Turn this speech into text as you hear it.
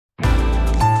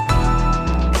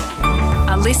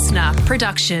listener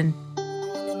production.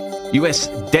 US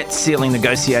debt ceiling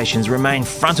negotiations remain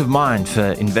front of mind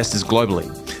for investors globally.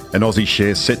 And Aussie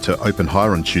shares set to open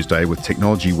higher on Tuesday with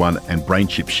Technology One and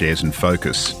BrainChip shares in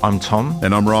focus. I'm Tom.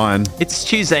 And I'm Ryan. It's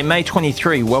Tuesday, May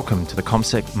 23. Welcome to the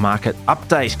CommSec Market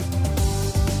Update.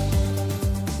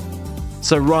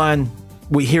 So Ryan,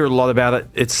 we hear a lot about it.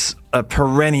 It's a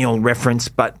perennial reference,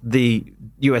 but the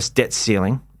US debt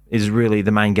ceiling is really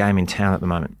the main game in town at the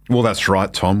moment. Well, that's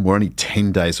right, Tom. We're only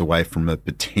 10 days away from a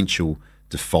potential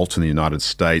default in the United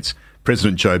States.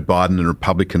 President Joe Biden and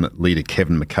Republican leader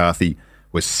Kevin McCarthy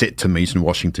were set to meet in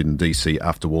Washington, D.C.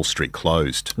 after Wall Street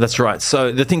closed. That's right.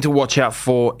 So the thing to watch out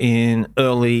for in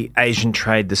early Asian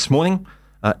trade this morning,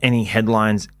 any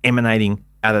headlines emanating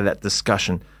out of that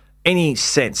discussion. Any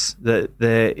sense that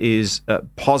there is a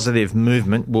positive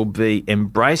movement will be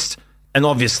embraced. And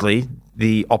obviously,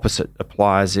 the opposite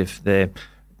applies if they're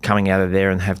coming out of there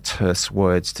and have terse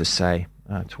words to say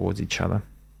towards each other.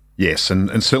 Yes,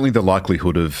 and certainly the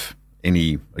likelihood of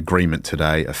any agreement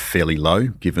today are fairly low,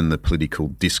 given the political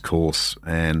discourse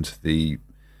and the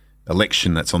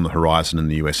election that's on the horizon in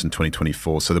the US in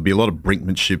 2024. So there'll be a lot of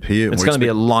brinkmanship here. It's going to be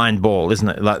a line ball, isn't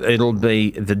it? Like, it'll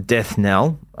be the death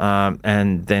knell,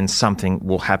 and then something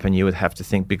will happen, you would have to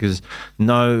think, because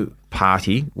no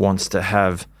party wants to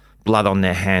have blood on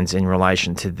their hands in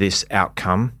relation to this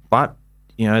outcome. But,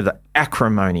 you know, the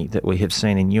acrimony that we have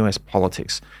seen in US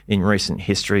politics in recent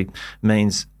history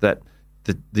means that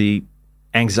the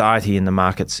anxiety in the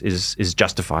markets is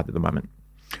justified at the moment.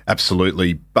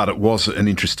 Absolutely. But it was an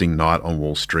interesting night on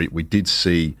Wall Street. We did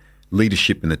see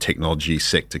leadership in the technology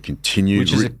sector continue.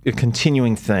 Which is a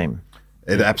continuing theme.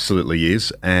 It absolutely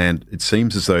is. And it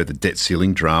seems as though the debt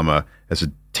ceiling drama has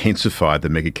intensified the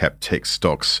mega-cap tech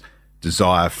stocks'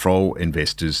 desire for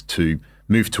investors to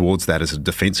move towards that as a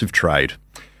defensive trade.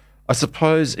 I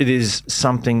suppose it is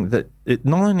something that it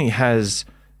not only has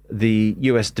the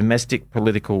US domestic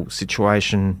political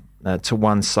situation to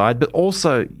one side, but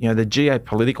also, you know, the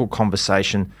geopolitical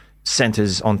conversation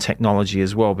centers on technology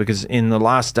as well. Because in the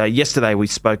last day, yesterday, we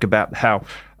spoke about how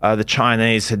the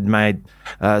Chinese had made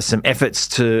some efforts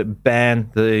to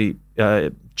ban the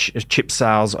chip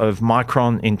sales of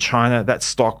Micron in China. That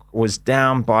stock was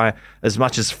down by as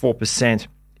much as 4%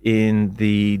 in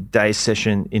the day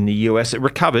session in the US. It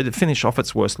recovered. It finished off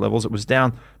its worst levels. It was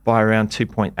down by around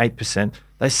 2.8%.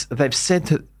 They've said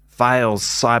that fails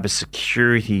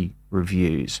cybersecurity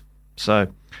reviews. So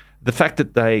the fact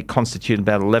that they constitute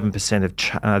about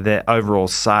 11% of their overall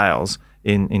sales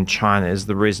in China is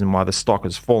the reason why the stock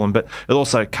has fallen. But it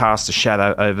also casts a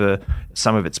shadow over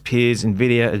some of its peers.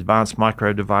 NVIDIA, Advanced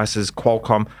Micro Devices,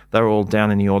 Qualcomm, they're all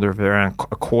down in the order of around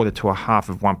 1/4 to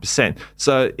 1/2%.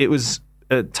 So it was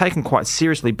taken quite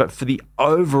seriously. But for the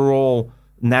overall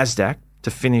NASDAQ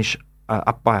to finish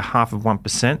up by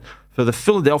 1/2%, for the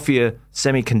Philadelphia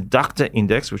Semiconductor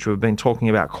Index, which we've been talking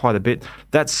about quite a bit,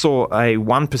 that saw a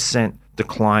 1%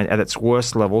 decline at its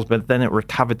worst levels, but then it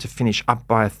recovered to finish up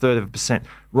by 1/3%.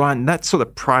 Ryan, that sort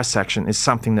of price action is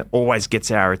something that always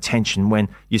gets our attention when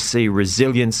you see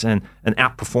resilience and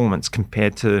outperformance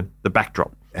compared to the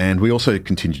backdrop. And we also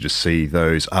continue to see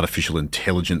those artificial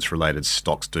intelligence-related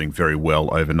stocks doing very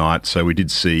well overnight. So we did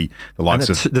see the likes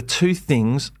of... The two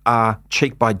things are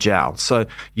cheek by jowl. So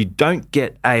you don't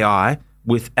get AI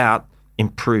without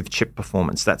improved chip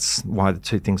performance. That's why the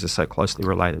two things are so closely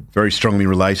related. Very strongly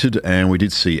related. And we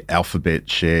did see Alphabet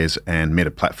shares and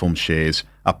Meta Platform shares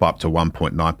up to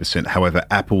 1.9%. However,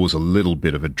 Apple was a little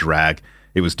bit of a drag.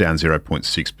 It was down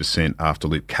 0.6% after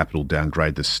Loop Capital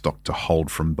downgraded the stock to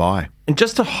hold from buy. And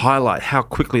just to highlight how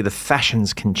quickly the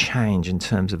fashions can change in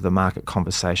terms of the market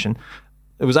conversation,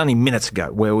 it was only minutes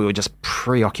ago where we were just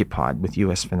preoccupied with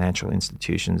US financial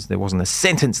institutions. There wasn't a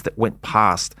sentence that went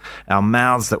past our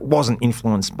mouths that wasn't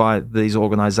influenced by these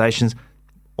organisations.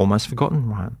 Almost forgotten,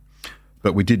 Ryan.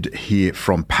 But we did hear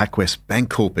from PacWest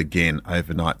Bancorp again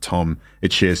overnight, Tom.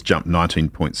 Its shares jumped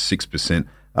 19.6%.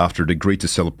 after it agreed to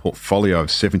sell a portfolio of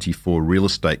 74 real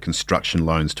estate construction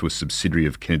loans to a subsidiary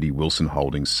of Kennedy Wilson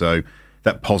Holdings. So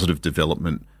that positive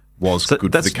development was good for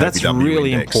the KBW That's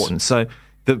really index. important. So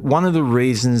one of the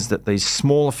reasons that these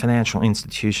smaller financial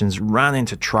institutions run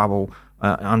into trouble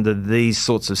under these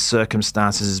sorts of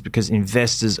circumstances is because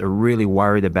investors are really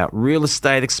worried about real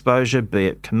estate exposure, be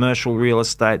it commercial real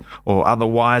estate or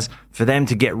otherwise. For them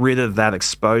to get rid of that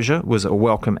exposure was a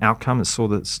welcome outcome. It saw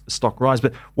the stock rise.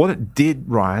 But what it did,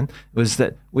 Ryan, was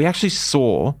that we actually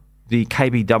saw the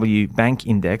KBW Bank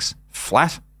Index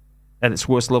flat at its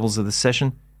worst levels of the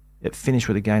session. It finished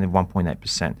with a gain of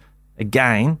 1.8%.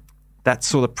 Again, that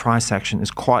sort of price action is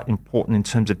quite important in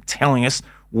terms of telling us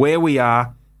where we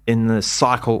are in the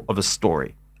cycle of a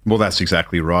story. Well, that's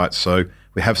exactly right. So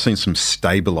we have seen some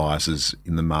stabilisers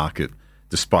in the market,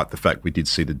 despite the fact we did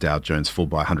see the Dow Jones fall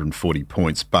by 140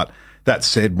 points. But that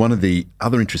said, one of the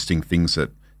other interesting things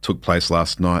that took place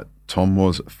last night, Tom,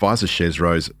 was Pfizer shares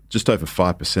rose just over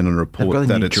 5% on a report They've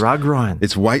got a new drug, Ryan.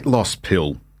 It's weight loss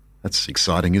pill. That's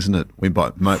exciting, isn't it? We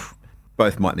both might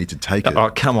need to take it. Oh,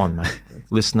 come on, mate.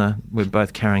 Listener, we're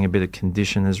both carrying a bit of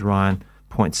condition, as Ryan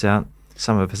points out.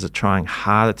 Some of us are trying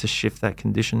harder to shift that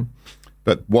condition.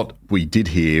 But what we did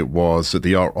hear was that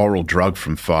the oral drug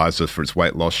from Pfizer for its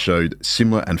weight loss showed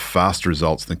similar and faster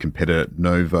results than competitor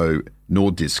Novo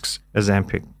Nordisk's.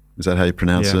 Ozempic. Is that how you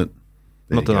pronounce it?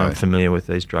 Not that I'm familiar with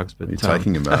these drugs, but you're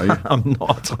taking them, are you? I'm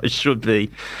not. I should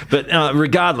be, but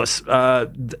regardless,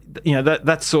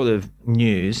 that sort of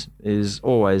news is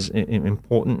always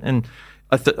important. And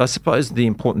I suppose the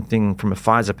important thing from a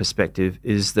Pfizer perspective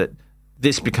is that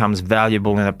this becomes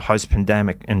valuable in a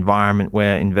post-pandemic environment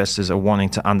where investors are wanting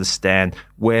to understand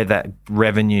where that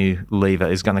revenue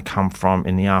lever is going to come from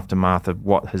in the aftermath of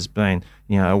what has been,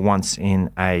 a once in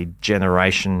a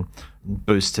generation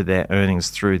boost to their earnings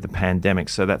through the pandemic.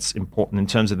 So that's important in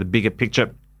terms of the bigger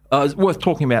picture. It's worth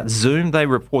talking about Zoom. They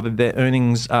reported their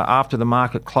earnings after the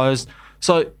market closed.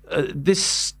 So this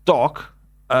stock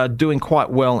doing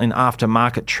quite well in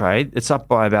aftermarket trade. It's up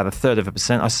by about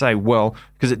 1/3%. I say well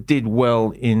because it did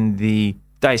well in the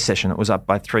day session. It was up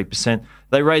by 3%.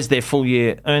 They raised their full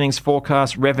year earnings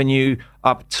forecast, revenue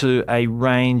up to a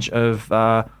range of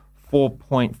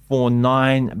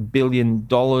 $4.49 billion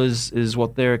is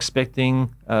what they're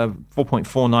expecting,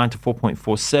 4.49 to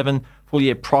 4.47. Full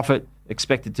year profit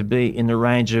expected to be in the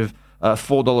range of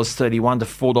 $4.31 to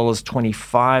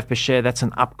 $4.25 per share. That's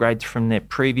an upgrade from their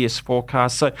previous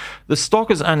forecast. So the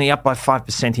stock is only up by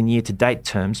 5% in year-to-date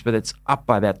terms, but it's up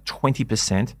by about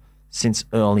 20% since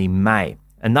early May.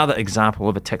 Another example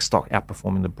of a tech stock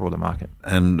outperforming the broader market.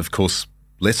 And, of course,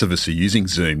 less of us are using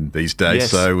Zoom these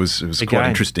days, so it was quite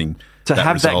interesting. To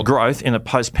have that growth in a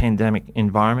post-pandemic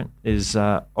environment is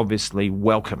obviously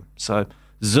welcome. So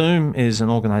Zoom is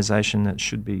an organisation that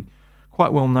should be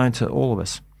quite well known to all of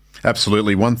us.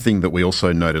 Absolutely. One thing that we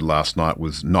also noted last night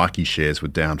was Nike shares were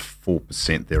down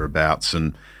 4% thereabouts,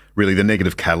 and really the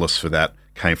negative catalyst for that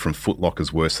came from Foot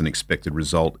Locker's worse than expected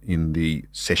result in the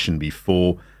session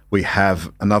before. We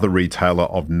have another retailer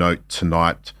of note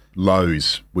tonight,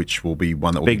 Lowe's, which will be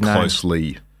one that will be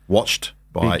closely watched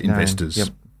by investors. Yep.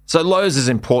 So Lowe's is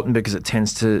important because it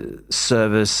tends to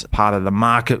service part of the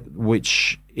market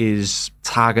which is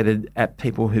targeted at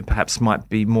people who perhaps might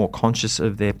be more conscious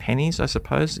of their pennies, I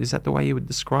suppose. Is that the way you would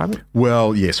describe it?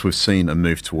 Well, yes, we've seen a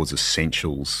move towards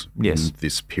essentials in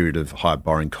this period of high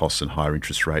borrowing costs and higher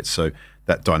interest rates. So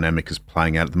that dynamic is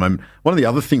playing out at the moment. One of the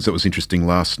other things that was interesting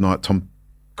last night, Tom,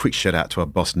 quick shout out to our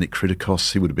boss, Nick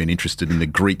Kritikos. He would have been interested in the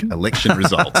Greek election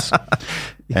results.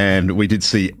 And we did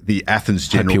see the Athens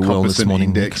General Composite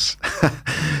Index.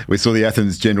 We saw the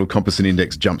Athens General Composite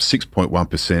Index jump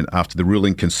 6.1% after the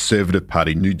ruling Conservative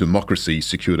Party, New Democracy,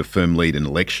 secured a firm lead in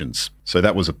elections. So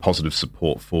that was a positive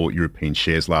support for European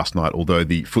shares last night, although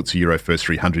the FTSE Euro First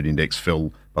 300 Index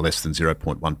fell by less than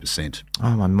 0.1%. Oh,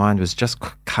 my mind was just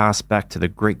cast back to the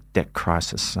Greek debt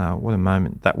crisis. What a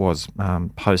moment that was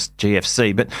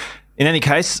post-GFC. But in any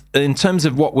case, in terms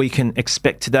of what we can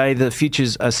expect today, the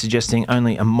futures are suggesting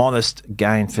only a modest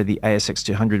gain for the ASX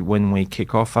 200 when we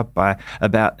kick off, up by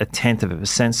about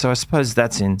 0.1%. So I suppose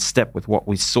that's in step with what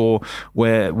we saw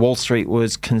where Wall Street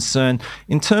was concerned.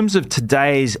 In terms of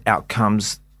today's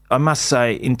outcomes, I must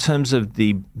say, in terms of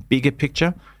the bigger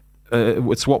picture,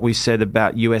 it's what we said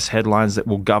about US headlines that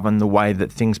will govern the way that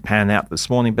things pan out this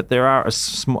morning. But there are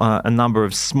a number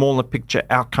of smaller picture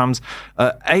outcomes.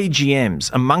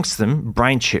 AGMs, amongst them,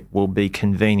 BrainChip will be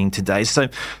convening today. So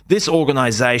this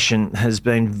organisation has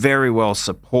been very well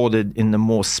supported in the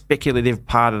more speculative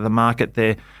part of the market.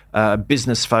 Their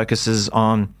business focuses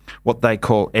on what they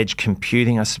call edge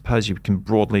computing. I suppose you can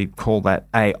broadly call that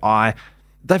AI.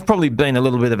 They've probably been a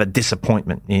little bit of a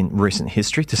disappointment in recent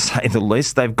history, to say the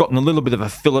least. They've gotten a little bit of a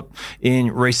fillip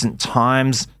in recent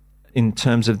times in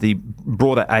terms of the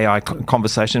broader AI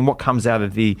conversation. What comes out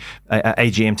of the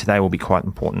AGM today will be quite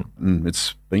important.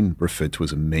 It's been referred to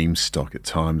as a meme stock at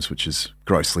times, which is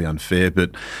grossly unfair.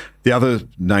 But the other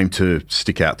name to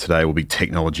stick out today will be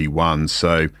Technology One.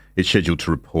 So it's scheduled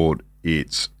to report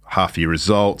its half-year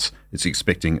results. It's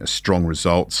expecting a strong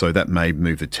result, so that may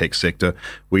move the tech sector.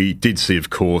 We did see, of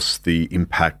course, the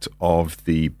impact of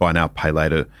the buy now, pay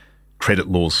later credit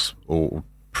laws or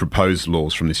proposed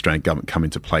laws from the Australian government come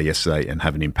into play yesterday and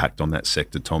have an impact on that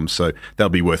sector, Tom. So that'll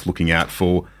be worth looking out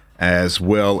for, as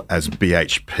well as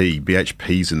BHP.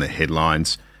 BHP's in the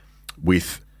headlines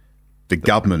with the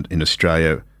government in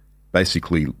Australia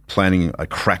basically planning a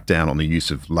crackdown on the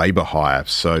use of labour hire.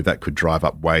 So that could drive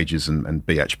up wages, and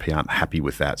BHP aren't happy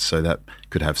with that. So that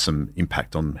could have some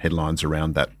impact on headlines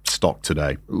around that stock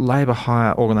today. Labour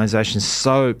hire organisations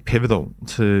so pivotal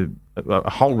to a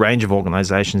whole range of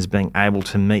organisations being able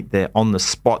to meet their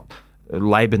on-the-spot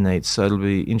labour needs. So it'll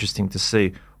be interesting to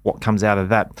see what comes out of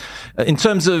that. In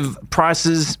terms of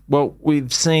prices, well,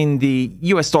 we've seen the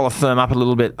US dollar firm up a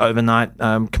little bit overnight.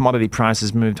 Commodity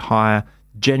prices moved higher.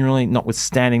 Generally,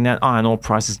 notwithstanding that, iron ore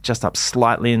prices just up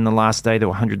slightly in the last day to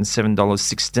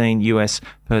 $107.16 US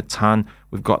per tonne.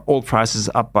 We've got oil prices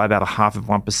up by about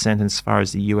 0.5% as far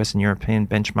as the US and European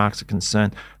benchmarks are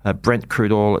concerned. Brent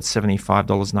crude oil at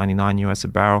 $75.99 US a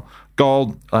barrel.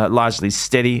 Gold largely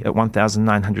steady at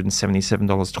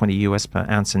 $1,977.20 US per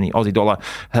ounce, and the Aussie dollar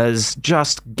has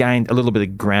just gained a little bit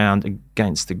of ground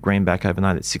against the greenback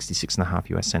overnight at 66.5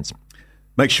 US cents.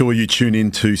 Make sure you tune in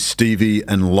to Stevie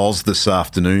and Loz this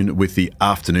afternoon with the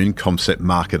afternoon Comset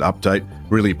Market Update.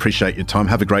 Really appreciate your time.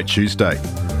 Have a great Tuesday.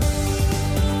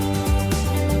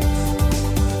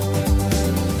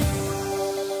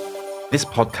 This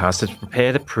podcast is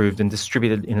prepared, approved and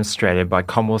distributed in Australia by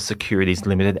Commonwealth Securities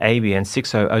Limited, ABN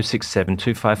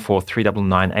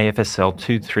 60067254399 AFSL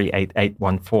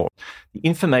 238814. The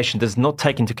information does not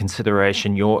take into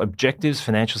consideration your objectives,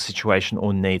 financial situation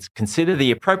or needs. Consider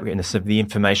the appropriateness of the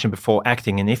information before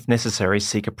acting, and if necessary,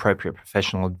 seek appropriate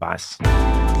professional advice.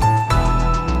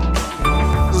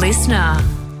 Listener.